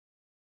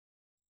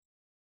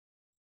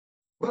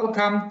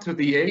Welcome to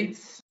the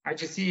 8th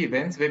IGC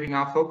Events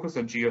webinar focus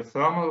on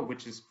geothermal,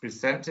 which is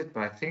presented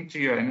by Think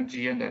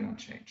Geoenergy and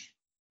Enerchange.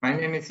 My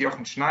name is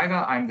Jochen Schneider.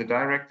 I'm the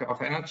Director of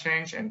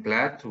Enerchange and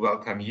glad to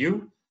welcome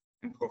you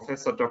and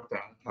Professor Dr.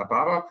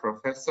 Alper,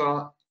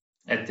 Professor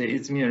at the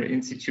Izmir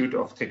Institute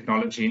of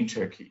Technology in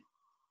Turkey.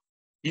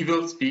 He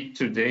will speak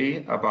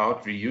today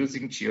about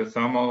reusing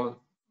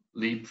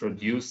geothermally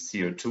produced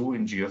CO2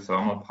 in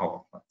geothermal power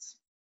plants.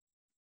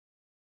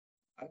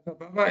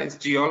 Alper is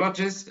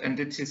geologist and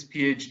did his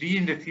PhD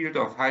in the field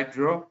of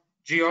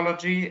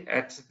hydrogeology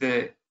at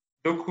the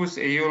Dokuz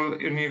Eylül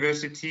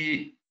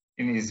University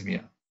in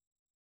Izmir.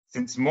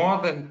 Since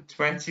more than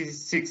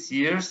 26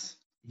 years,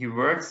 he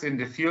works in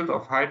the field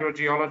of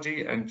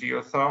hydrogeology and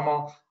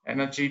geothermal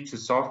energy to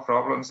solve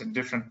problems in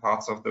different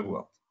parts of the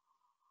world.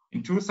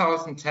 In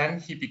 2010,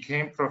 he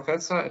became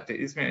professor at the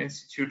Izmir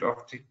Institute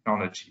of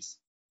Technologies.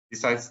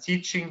 Besides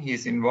teaching, he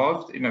is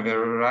involved in a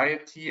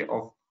variety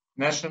of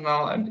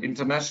national and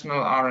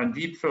international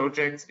R&D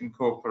projects in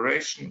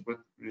cooperation with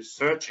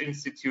research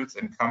institutes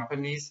and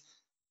companies,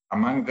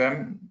 among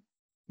them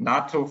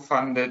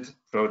NATO-funded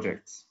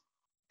projects.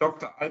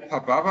 Dr.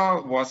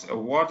 Alper was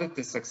awarded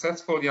the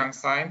Successful Young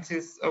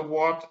Scientist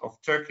Award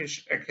of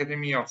Turkish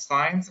Academy of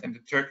Science and the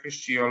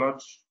Turkish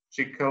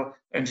Geological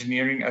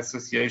Engineering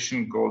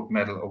Association Gold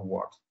Medal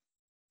Award.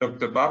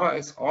 Dr. Baba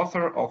is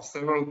author of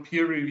several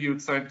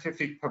peer-reviewed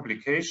scientific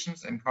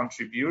publications and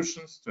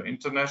contributions to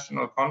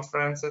international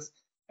conferences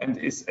and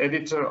is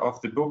editor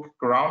of the book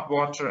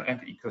Groundwater and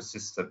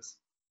Ecosystems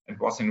and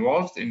was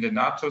involved in the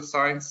NATO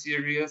Science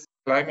Series,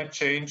 Climate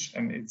Change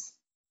and its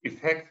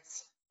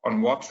Effects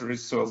on Water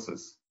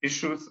Resources,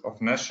 Issues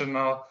of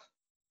National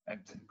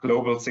and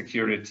Global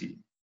Security,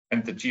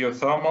 and the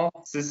Geothermal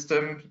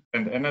System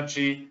and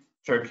Energy,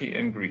 Turkey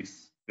and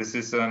Greece. This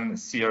is an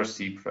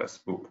CRC Press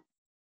book.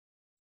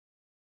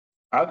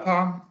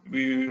 Alper,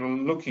 we're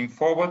looking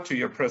forward to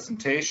your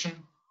presentation.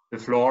 The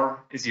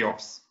floor is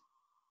yours.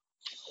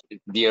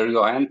 Dear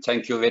Johan,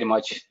 thank you very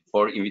much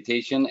for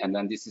invitation. And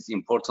then this is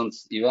important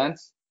event.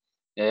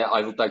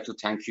 I would like to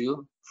thank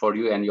you for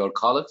you and your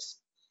colleagues.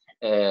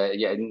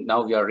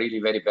 Now we are really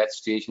very bad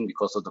situation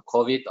because of the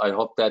COVID. I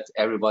hope that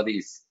everybody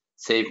is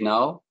safe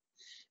now.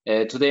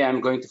 Today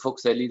I'm going to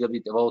focus a little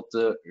bit about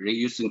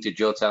reusing the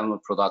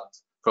geothermal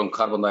product from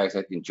carbon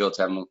dioxide in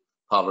geothermal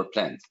power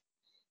plant.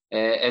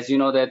 As you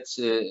know that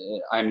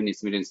I'm in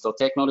Izmir Institute of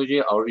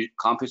Technology. Our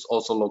campus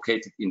also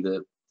located in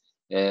the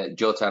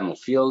geothermal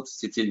field.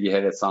 Still we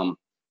have some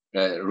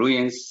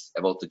ruins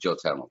about the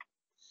geothermal.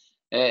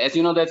 As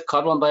you know that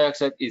carbon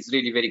dioxide is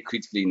really very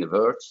critical in the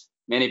world.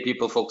 Many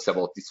people focus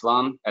about this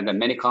one, and then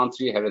many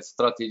countries have a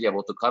strategy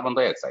about the carbon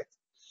dioxide.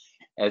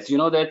 As you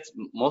know that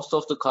most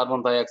of the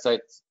carbon dioxide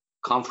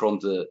come from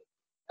the,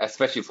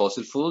 especially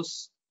fossil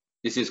fuels.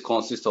 This is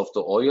consists of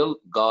the oil,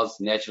 gas,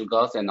 natural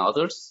gas, and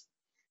others.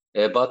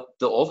 But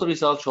all the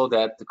results show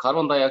that the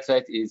carbon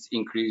dioxide is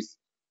increased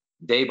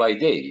day by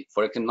day.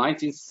 For example,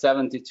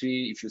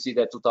 1973, if you see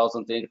that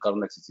 2010, the carbon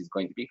dioxide is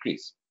going to be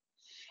increased.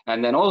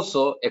 And then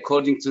also,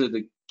 according to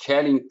the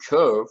Herein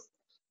curve,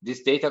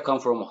 this data come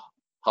from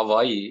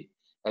Hawaii.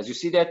 As you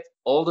see that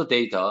all the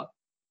data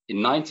in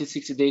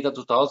 1960 data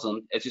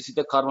 2000, as you see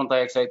the carbon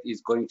dioxide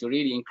is going to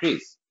really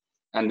increase.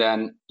 And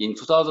then in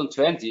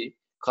 2020,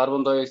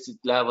 carbon dioxide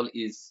level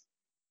is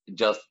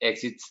just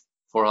exits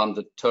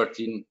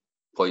 413.40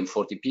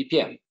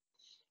 ppm.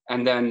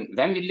 And then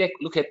when we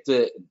look at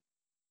the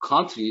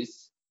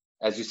countries,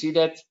 as you see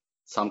that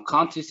some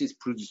countries is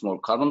produce more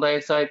carbon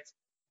dioxide,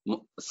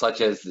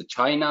 such as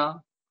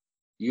China,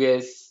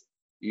 US,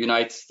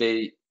 United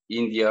States,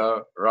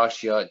 India,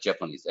 Russia,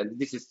 Japanese. And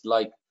this is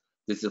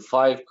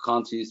 5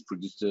 countries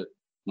produce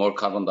more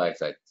carbon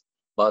dioxide.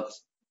 But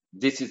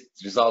this is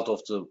the result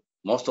of the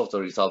most of the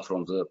result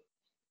from the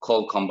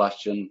coal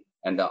combustion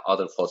and the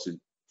other fossil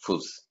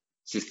fuels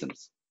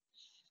systems.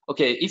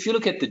 Okay, if you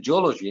look at the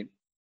geology,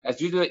 as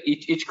usual,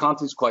 each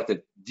country is quite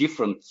a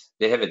different,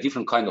 they have a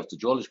different kind of the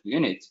geological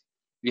unit.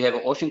 We have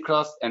an ocean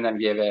crust and then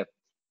we have a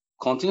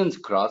continental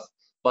crust.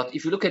 But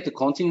if you look at the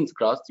continental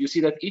crust, you see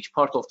that each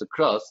part of the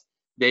crust,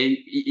 they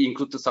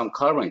include some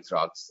carbonate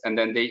rocks, and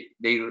then they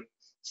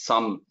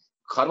some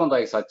carbon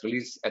dioxide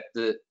release at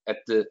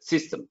the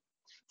system.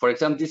 For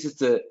example, this is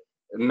the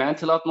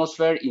mantle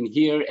atmosphere. In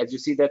here, as you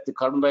see that the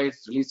carbon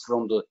dioxide released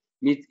from the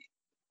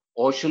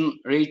mid-ocean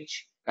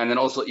ridge. And then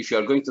also, if you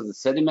are going to the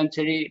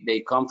sedimentary,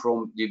 they come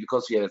from,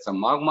 because we have some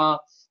magma,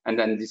 and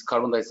then this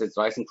carbon dioxide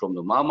rising from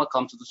the magma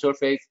come to the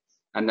surface,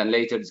 and then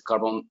later this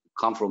carbon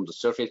come from the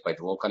surface by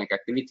the volcanic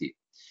activity.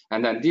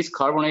 And then this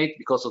carbonate,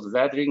 because of the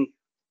weathering,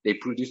 they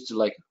produce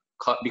like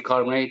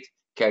bicarbonate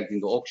carried in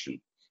the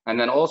ocean. And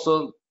then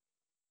also,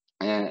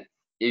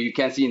 you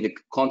can see in the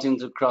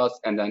continental crust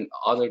and then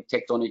other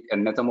tectonic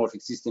and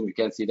metamorphic system, you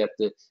can see that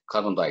the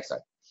carbon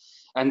dioxide.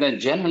 And then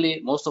generally,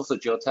 most of the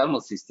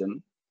geothermal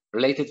system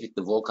related with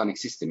the volcanic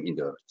system in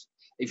the earth.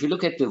 If you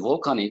look at the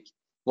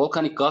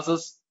volcanic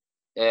gases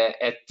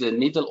at the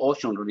middle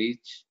ocean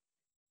ridge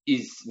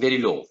is very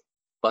low.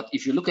 But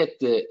if you look at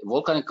the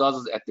volcanic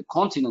gases at the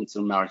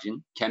continental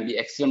margin, can be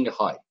extremely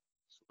high.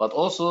 but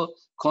also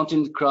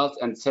continued crust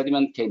and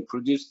sediment can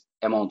produce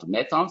amount of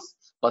methanes,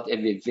 but a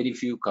very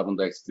few carbon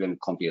dioxide when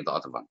compared to the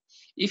other one.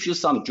 If you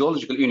some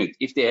geological unit,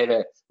 if they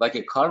have like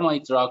a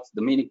carbonate rock,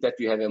 the meaning that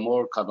you have a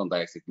more carbon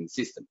dioxide in the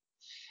system.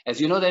 As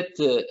you know that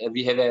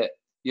we have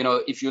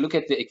if you look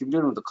at the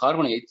equilibrium of the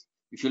carbonate,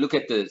 if you look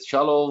at the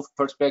shallow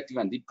perspective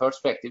and deep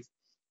perspective,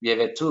 we have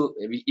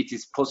it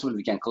is possible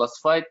we can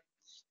classify it.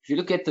 If you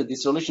look at the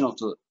dissolution of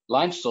the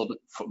limestone,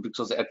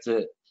 because at the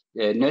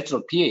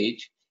natural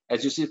pH,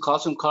 as you see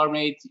calcium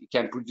carbonate, you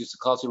can produce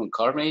calcium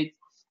carbonate.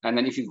 And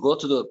then if you go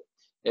to the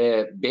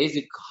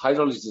basic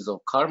hydrolysis of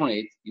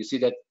carbonate, you see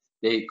that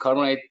the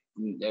carbonate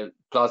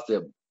plus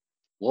the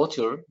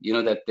water,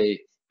 that they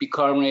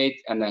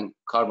bicarbonate and then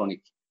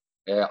carbonic,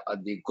 they're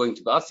going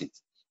to be acid.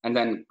 And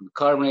then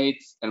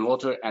carbonate and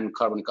water and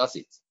carbonic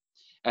acid.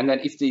 And then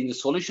if in the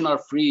solution are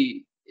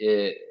free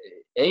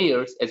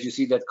airs, as you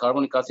see that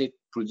carbonic acid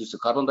produces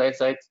carbon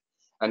dioxide.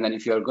 And then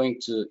if you are going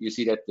to, you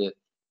see that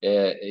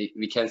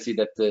we can see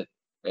that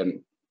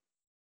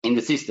in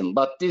the system.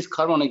 But this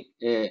carbon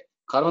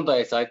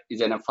dioxide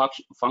is a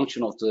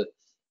function of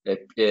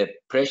the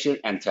pressure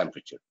and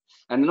temperature.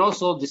 And then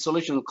also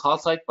dissolution of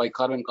calcite by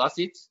carbonic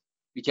acid,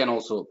 we can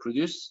also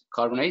produce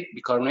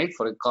bicarbonate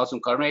for a calcium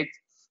carbonate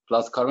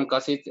plus carbonic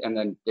acid, and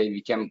then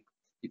it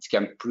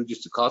can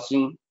produce the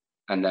calcium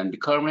and then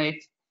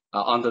bicarbonate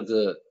under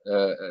the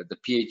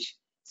pH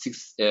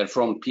 6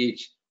 from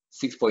pH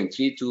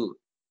 6.3 to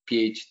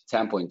pH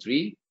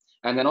 10.3,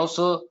 and then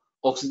also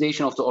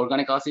oxidation of the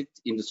organic acid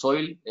in the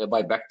soil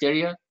by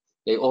bacteria.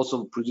 They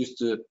also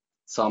produce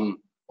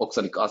some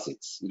oxalic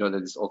acids.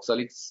 That is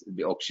oxalates,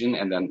 the oxygen,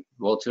 and then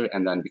water,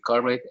 and then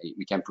bicarbonate.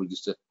 We can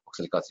produce the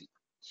oxalic acid.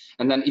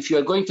 And then if you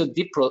are going to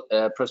deep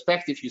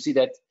perspective, you see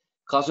that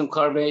calcium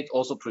carbonate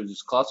also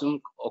produces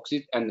calcium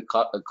oxide and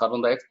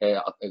carbon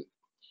dioxide,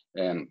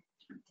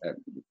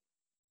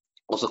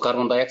 also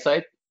carbon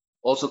dioxide,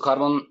 also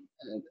carbonic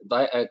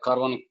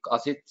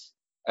acid,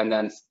 and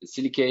then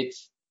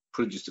silicates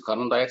produce the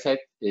carbon dioxide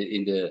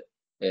in the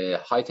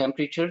high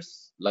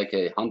temperatures, like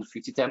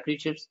 150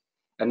 temperatures.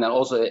 And then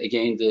also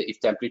again, if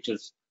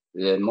temperatures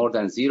more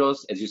than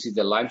zeros, as you see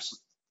the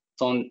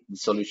limestone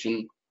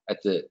dissolution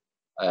at the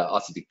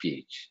acidic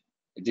pH.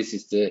 This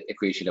is the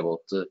equation about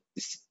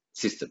this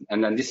system.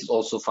 And then this is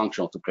also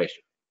function of the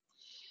pressure.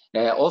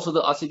 Also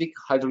the acidic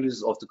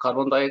hydrolysis of the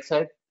carbon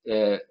dioxide,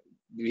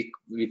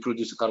 we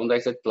produce carbon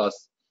dioxide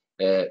plus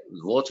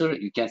water.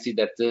 You can see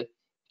that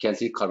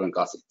carbonic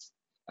acid.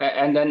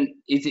 And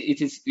then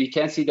we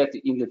can see that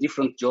in the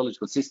different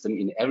geological system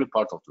in every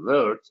part of the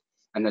world,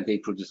 and then they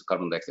produce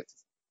carbon dioxide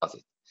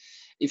acid.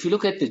 If you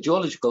look at the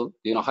geological,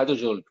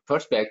 hydrogeological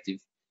perspective,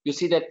 you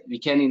see that we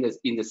can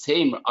in the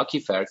same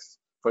aquifers.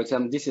 For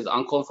example, this is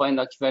unconfined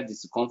aquifer,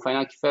 this is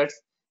confined aquifers.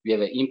 We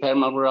have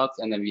impermeable rocks,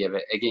 and then we have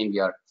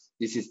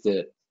this is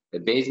the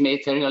base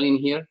material in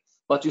here.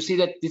 But you see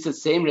that this is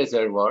the same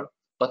reservoir,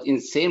 but in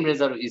the same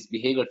reservoir is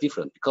behavior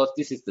different, because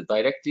this is the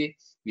directly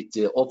with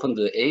open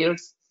the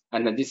airs,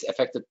 and then this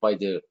affected by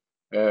the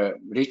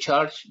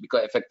recharge,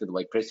 because affected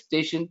by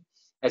precipitation.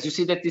 As you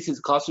see that this is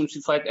calcium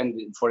sulfide, and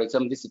for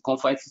example, this is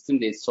confined system,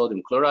 there is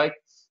sodium chloride.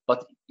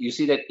 But you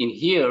see that in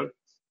here,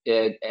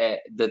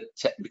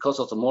 because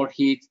of the more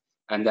heat,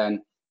 and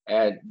then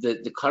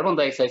the carbon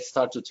dioxide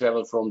start to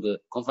travel from the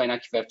confined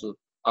aquifer to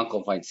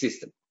unconfined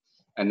system.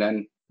 And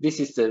then this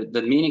is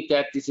the meaning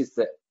that this is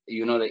that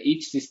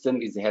each system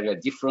have a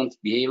different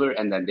behavior,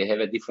 and then they have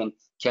a different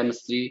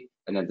chemistry,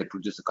 and then they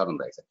produce the carbon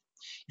dioxide.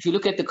 If you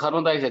look at the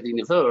carbon dioxide in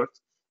the earth,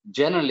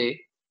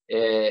 generally,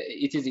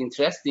 it is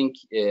interesting.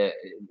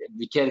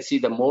 We can see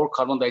the more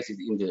carbon dioxide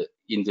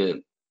in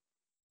the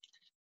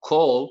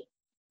coal,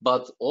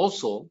 but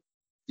also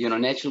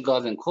natural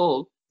gas and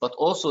coal, but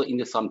also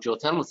in some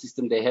geothermal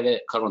system they have a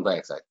carbon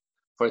dioxide.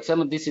 For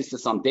example, this is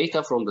some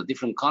data from the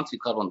different country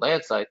carbon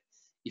dioxide.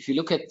 If you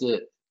look at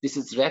this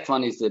is red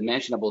one is the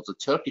mention about the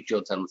Turkey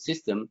geothermal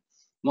system.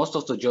 Most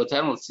of the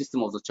geothermal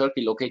system of the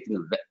Turkey located in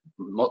the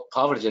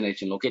power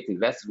generation located in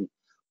western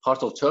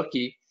part of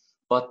Turkey.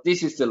 But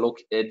this is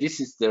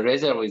the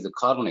reservoir is the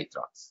carbonate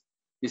rocks.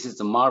 This is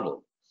the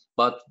marble.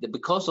 But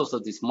because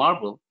of this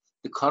marble,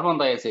 the carbon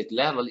dioxide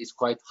level is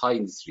quite high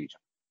in this region.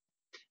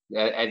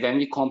 And when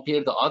we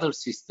compare the other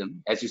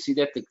system, as you see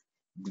that the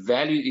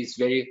value is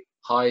very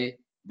high,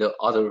 the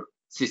other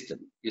system.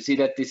 You see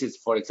that this is,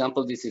 for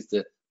example, this is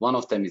one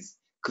of them is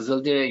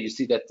Kızıldere. You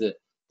see that the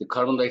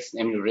carbon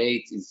dioxide emission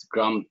rate is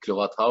gram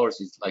kilowatt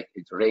hours is like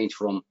it range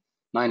from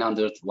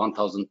 900 to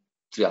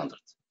 1,300.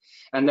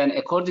 And then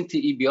according to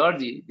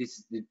EBRD,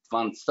 this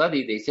one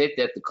study, they said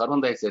that the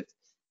carbon dioxide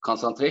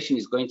concentration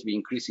is going to be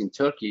increased in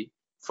Turkey.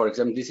 For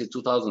example, this is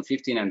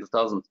 2015 and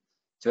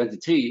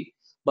 2023.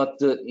 But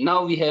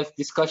now we have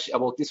discussion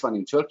about this one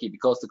in Turkey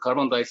because the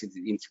carbon dioxide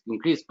is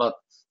increased, but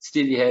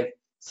still we have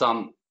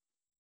some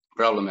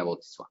problem about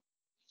this one.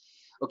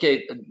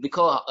 Okay,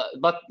 because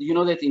but you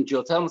know that in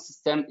geothermal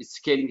system, its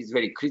scaling is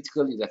very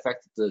critical. It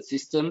affects the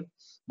system.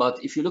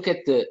 But if you look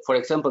at for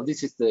example,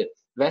 this is the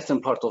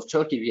western part of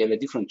Turkey. We have a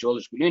different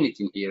geological unit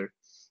in here,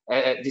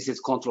 This is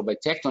controlled by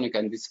tectonic,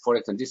 and this, for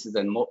example, this is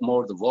then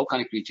more the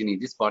volcanic region in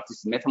this part. This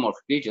is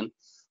metamorphic region.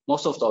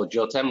 Most of the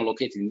geothermal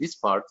located in this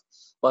part.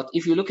 But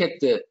if you look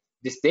at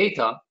this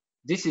data,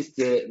 this is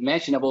the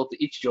mention about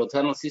each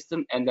geothermal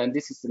system, and then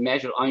this is the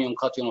measure anion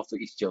cation of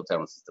each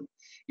geothermal system.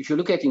 If you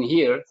look at in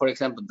here, for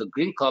example, the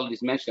green color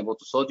is mentioned about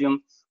the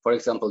sodium. For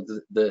example,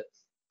 the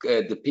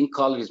pink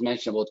color is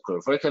mentioned about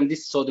chloride. For example, this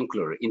is sodium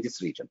chloride in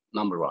this region,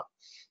 number 1.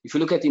 If you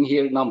look at in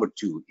here, number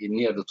 2, in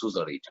near the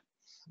Tuzla region.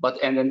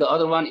 And then the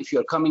other one, if you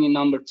are coming in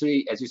number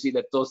 3, as you see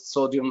that those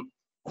sodium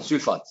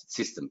sulfate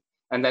system.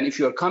 And then if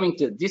you are coming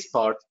to this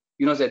part,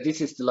 you know that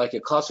this is like a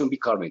calcium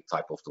bicarbonate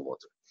type of the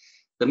water.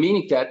 The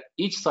meaning that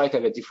each site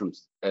have a different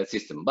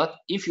system. But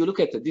if you look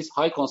at this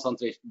high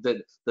concentration,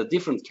 the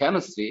different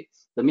chemistry,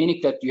 the meaning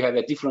that you have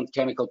a different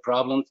chemical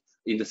problem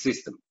in the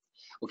system.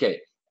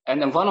 Okay,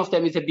 and then one of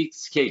them is a big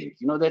scaling.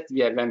 You know that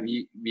when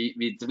we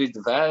drilled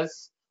the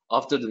wells,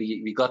 after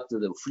we got to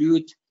the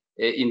fluid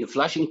in the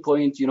flushing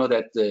point, you know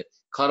that the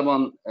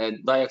carbon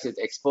dioxide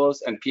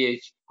exposed and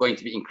pH going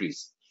to be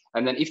increased.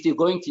 And then if you're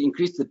going to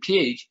increase the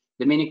pH,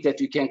 the meaning that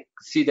you can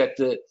see that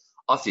the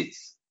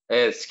acids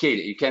scale,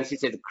 you can see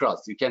the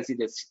crust, you can see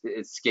the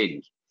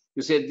scaling.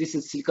 You say this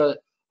is silica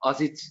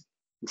acid,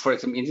 for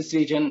example, in this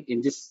region,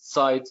 in this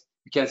side,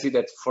 you can see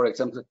that, for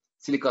example,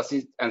 silica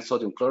acid and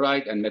sodium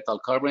chloride and metal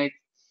carbonate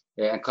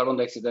and carbon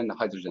dioxide and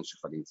hydrogen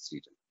sulfide in this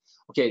region.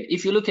 Okay,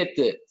 if you look at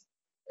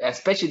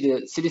especially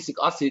the silicic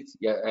acid,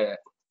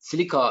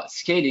 silica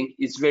scaling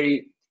is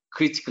very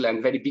critical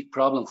and very big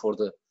problem for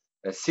the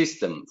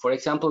system. For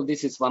example,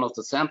 this is one of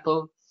the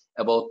sample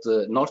about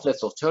the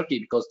northwest of Turkey,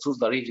 because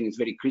Tuzla region is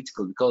very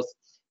critical because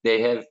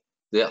they have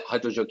the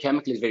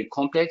hydrogeochemical is very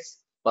complex,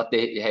 but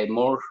they have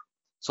more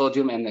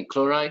sodium and then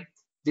chloride.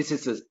 This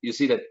is you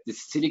see that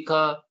this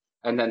silica,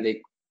 and then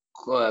they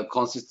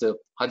consist of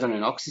hydrogen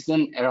and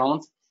oxygen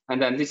around,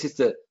 and then this is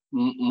the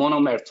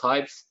monomer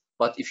types.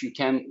 But if you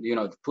can,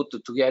 put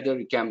it together,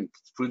 you can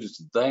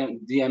produce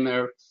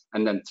diamer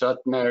and then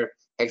trimer,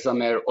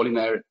 hexamer,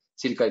 olymer,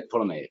 silicate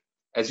polymer.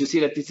 As you see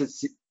that this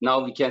is,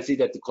 now we can see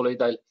that the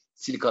colloidal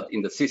silicate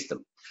in the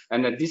system.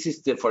 And then this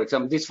is for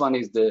example, this one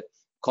is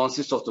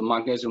consists of the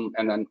magnesium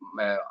and then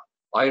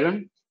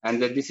iron.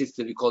 And then this is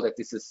we call that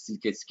this is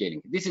silicate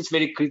scaling. This is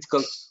very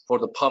critical for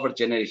the power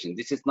generation.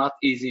 This is not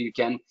easy. You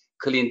can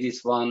clean this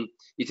one.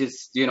 It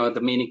is, the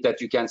meaning that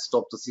you can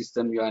stop the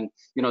system. And,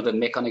 the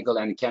mechanical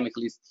and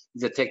chemical is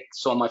take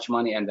so much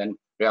money and then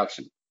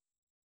reaction.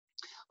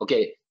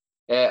 Okay.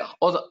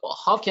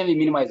 How can we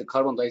minimize the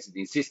carbon dioxide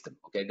in system?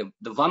 Okay.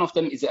 The one of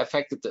them is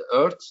affected the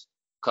earth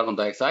carbon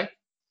dioxide,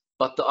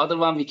 but the other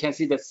one we can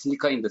see that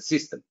silica in the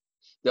system.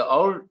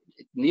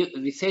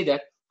 We say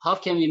that how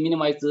can we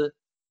minimize the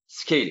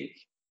scaling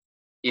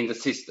in the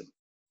system?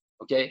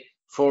 Okay.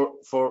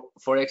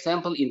 For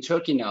example, in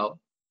Turkey now,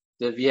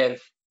 we have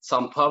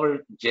some power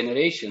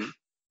generation.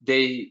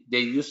 They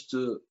used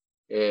to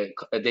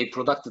they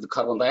product the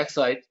carbon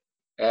dioxide,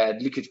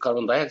 liquid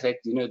carbon dioxide.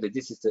 That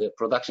this is the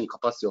production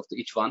capacity of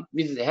each one.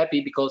 We're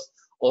happy because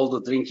all the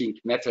drinking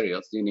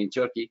materials in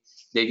Turkey,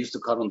 they use the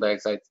carbon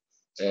dioxide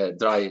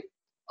dry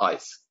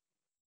ice.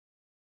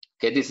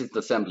 Okay, this is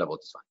the sample about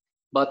this one.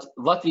 But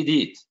what we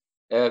did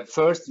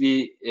first,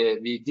 we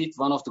did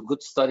one of the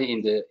good study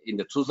in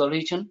the Tuzla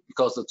region,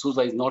 because the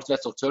Tuzla is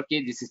northwest of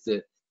Turkey. This is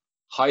the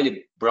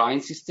highly brine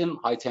system,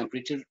 high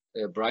temperature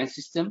brine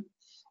system,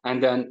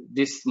 and then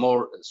this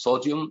more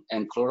sodium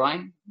and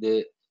chlorine.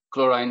 The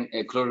chlorine,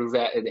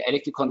 the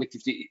electric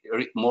conductivity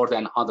more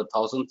than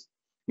 100,000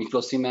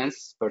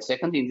 microsiemens per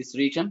second in this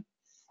region.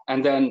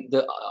 And then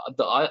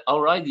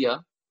our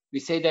idea, we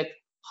say that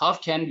how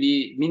can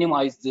we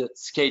minimize the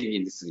scaling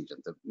in this region?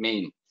 The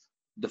main,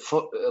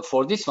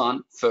 for this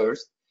one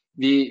first,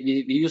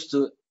 we used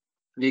to,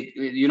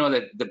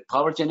 that the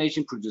power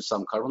generation produce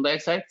some carbon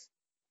dioxide.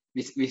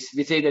 We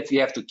say that we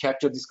have to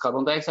capture this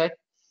carbon dioxide.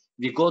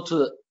 We go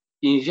to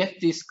inject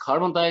this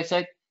carbon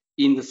dioxide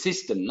in the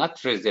system,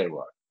 not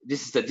reservoir.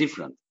 This is the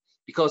difference,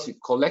 because we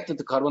collected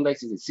the carbon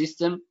dioxide in the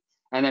system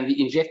and then we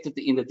injected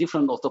it in the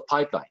different of the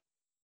pipeline.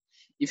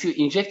 If you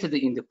injected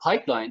it in the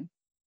pipeline,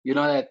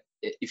 that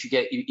if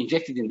you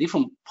injected in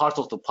different parts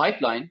of the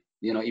pipeline,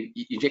 you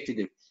injected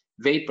the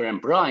vapor and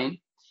brine,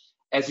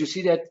 as you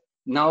see that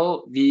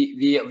now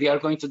we are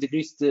going to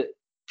decrease the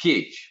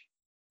pH.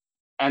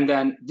 And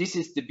then this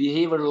is the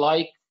behavior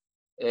like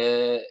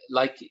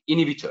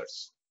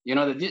inhibitors.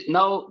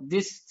 Now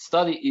this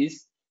study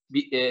is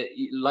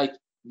like,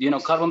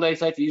 carbon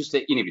dioxide, we use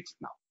the inhibitor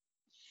now.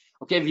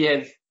 Okay, we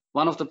have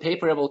one of the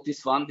paper about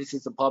this one. This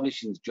is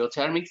published in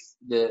Geothermics.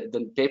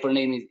 The paper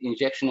name is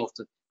Injection of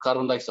the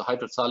Carbon Dioxide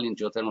Hypersaline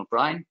Geothermal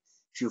Brine.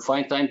 If you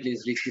find time,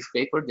 please read this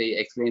paper. They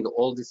explained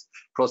all this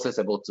process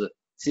about the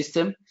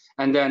system.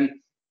 And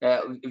then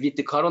with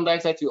the carbon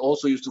dioxide, we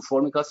also used to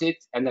formic acid,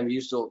 and then we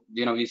used to,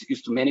 we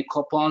used to many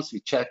compounds.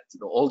 We checked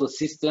all the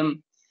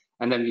system,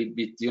 and then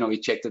we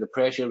checked the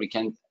pressure. We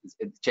can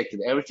check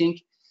everything,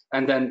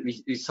 and then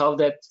we saw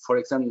that, for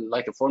example,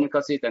 like a formic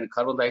acid and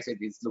carbon dioxide,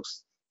 it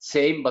looks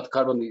same, but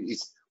carbon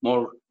is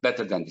more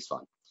better than this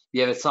one. We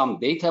have some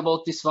data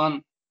about this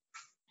one,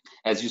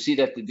 As you see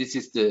that this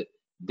is the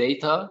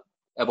data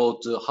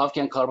about how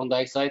can carbon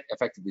dioxide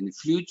affected in the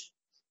fluid,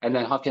 and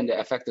then how can they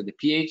affect the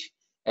pH.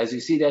 As you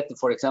see that,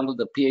 for example,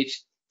 the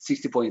pH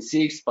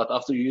 60.6, but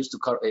after you used to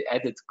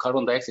added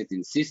carbon dioxide in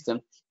the system,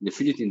 in the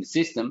fluid in the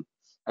system,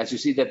 as you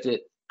see that the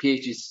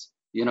pH is,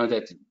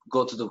 that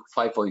go to the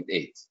 5.8.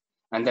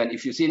 And then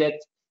if you see that,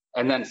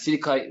 and then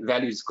silica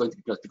value is going to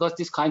be plus, because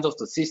this kind of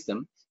the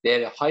system,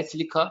 they have high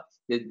silica,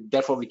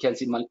 therefore we can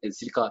see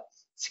silica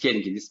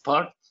scaling in this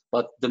part,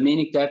 but the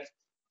meaning that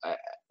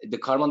the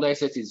carbon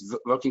dioxide is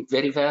working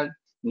very well,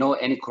 no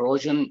any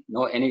corrosion,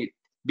 no any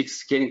big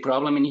scaling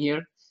problem in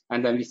here.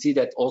 And then we see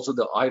that also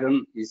the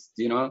iron is,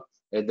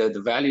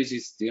 the values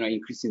is,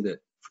 increasing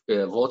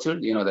the water,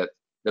 that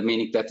the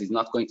meaning that is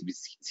not going to be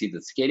see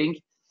the scaling.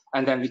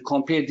 And then we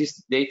compare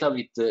this data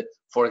with,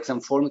 for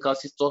example, formic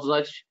acid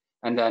dosage,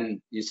 and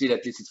then you see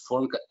that this is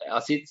formic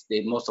acid.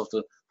 Most of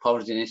the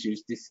power generation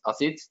use this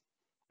acid,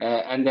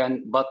 and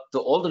then but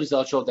all the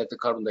results show that the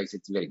carbon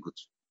dioxide is very good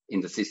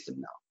in the system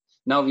now.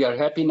 Now we are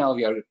happy. Now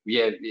we are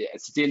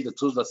still the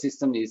Tuzla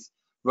system is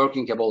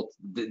working about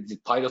the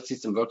pilot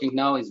system working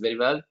now is very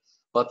well,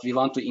 but we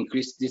want to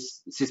increase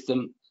this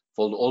system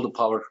for all the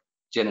power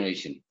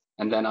generation.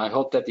 And then I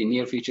hope that in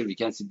near future we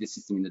can see this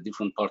system in a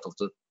different part of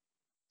the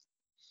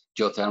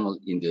geothermal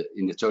in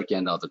the Turkey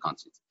and other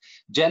countries.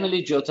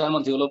 Generally,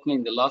 geothermal development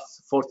in the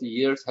last 40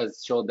 years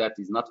has shown that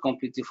it's not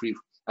completely free of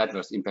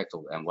adverse impact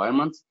of the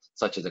environment,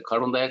 such as the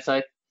carbon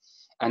dioxide.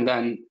 And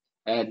then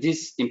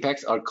these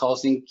impacts are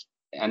causing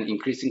an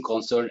increasing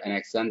concern and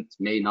extent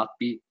may not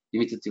be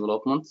limited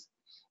development.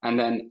 And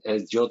then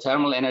as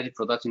geothermal energy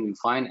production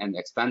refined and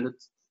expanded,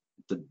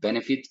 the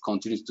benefit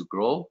continues to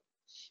grow.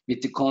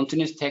 With the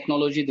continuous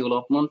technology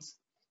development,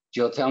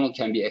 geothermal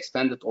can be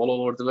expanded all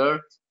over the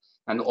world,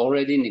 and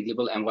already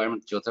negligible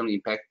environmental geothermal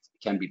impact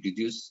can be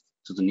reduced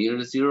to the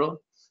near zero.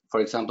 For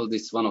example,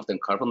 this is one of them,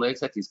 carbon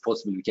dioxide. It's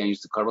possible we can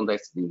use the carbon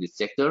dioxide in these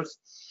sectors.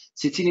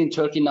 Still in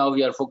Turkey now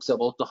we are focused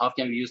about how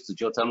can we use the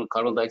geothermal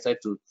carbon dioxide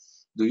to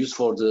use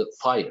for the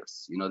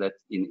fires, that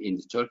in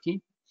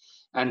Turkey.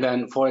 And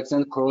then, for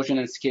example, corrosion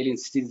and scaling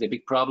still is a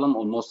big problem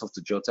on most of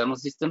the geothermal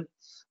system.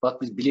 But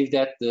we believe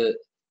that the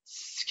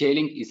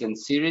scaling is a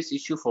serious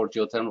issue for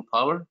geothermal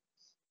power,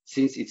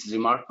 since it's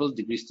remarkable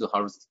degrees to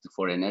harvest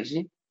for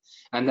energy.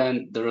 And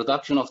then the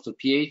reduction of the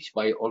pH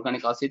by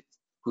organic acid,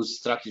 whose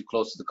structure is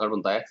close to the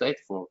carbon dioxide,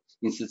 for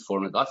instance,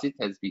 formic acid,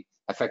 has been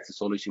effective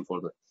solution for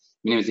the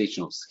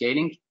minimization of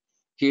scaling.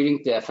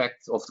 Herein, the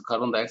effect of the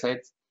carbon dioxide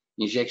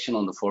injection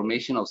on the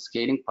formation of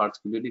scaling,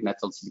 particularly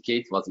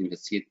metal-silicate, was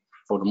investigated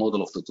for the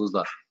model of the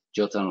Tuzla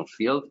geothermal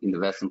field in the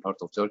western part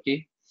of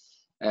Turkey.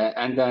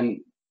 And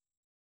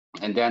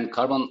then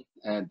carbon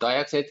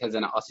dioxide has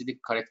an acidic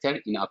character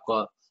in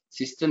aqua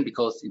system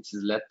because it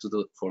is led to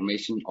the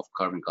formation of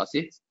carbonic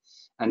acid.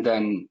 And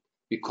then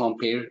we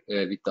compare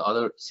with the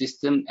other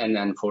system, and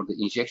then for the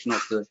injection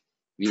of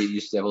we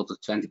used about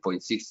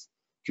 20.6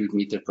 cubic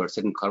meter per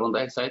second carbon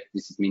dioxide.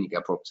 This is meaning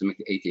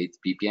approximately 88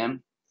 ppm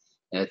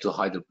to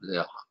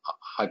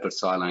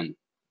hypersaline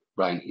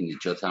brine in the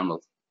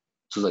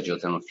Tuzla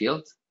geothermal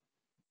field.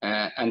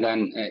 And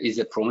then is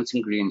a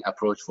promising green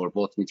approach for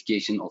both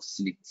mitigation of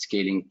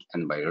scaling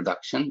and by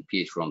reduction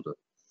pH from the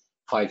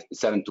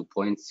 7 to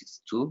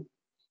 0.62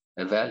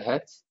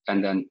 wellhead,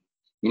 and then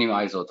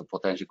minimize of the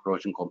potential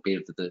corrosion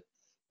compared to the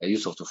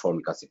use of the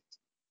formic acid.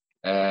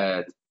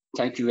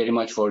 Thank you very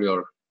much for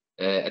your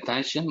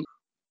attention.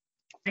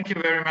 Thank you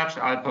very much,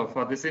 Alper,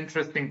 for this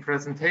interesting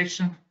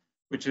presentation,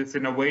 which is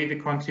in a way the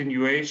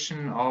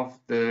continuation of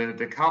the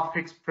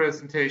CarbFix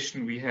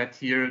presentation we had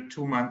here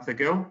 2 months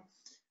ago.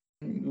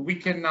 We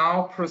can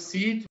now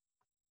proceed.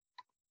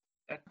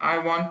 I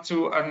want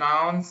to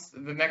announce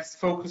the next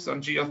focus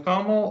on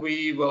geothermal.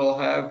 We will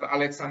have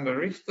Alexander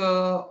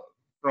Richter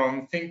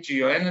from Think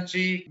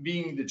Geoenergy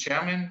being the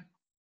chairman.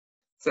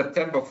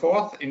 September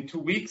 4th, in 2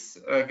 weeks,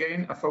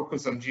 again, a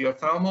focus on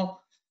geothermal.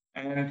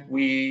 And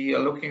we are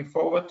looking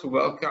forward to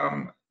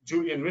welcome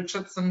Julian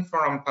Richardson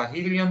from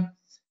Parhelion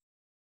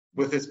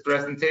with his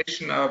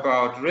presentation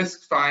about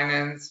risk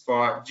finance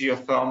for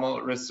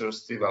geothermal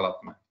resource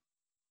development.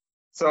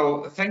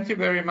 So thank you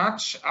very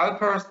much,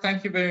 Alper.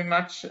 Thank you very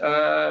much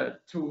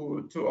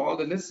to all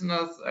the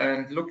listeners,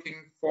 and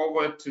looking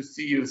forward to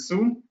see you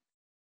soon.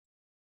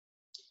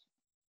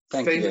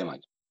 Thank you very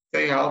much.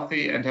 Stay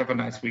healthy and have a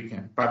nice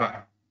weekend.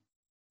 Bye-bye.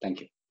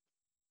 Thank you.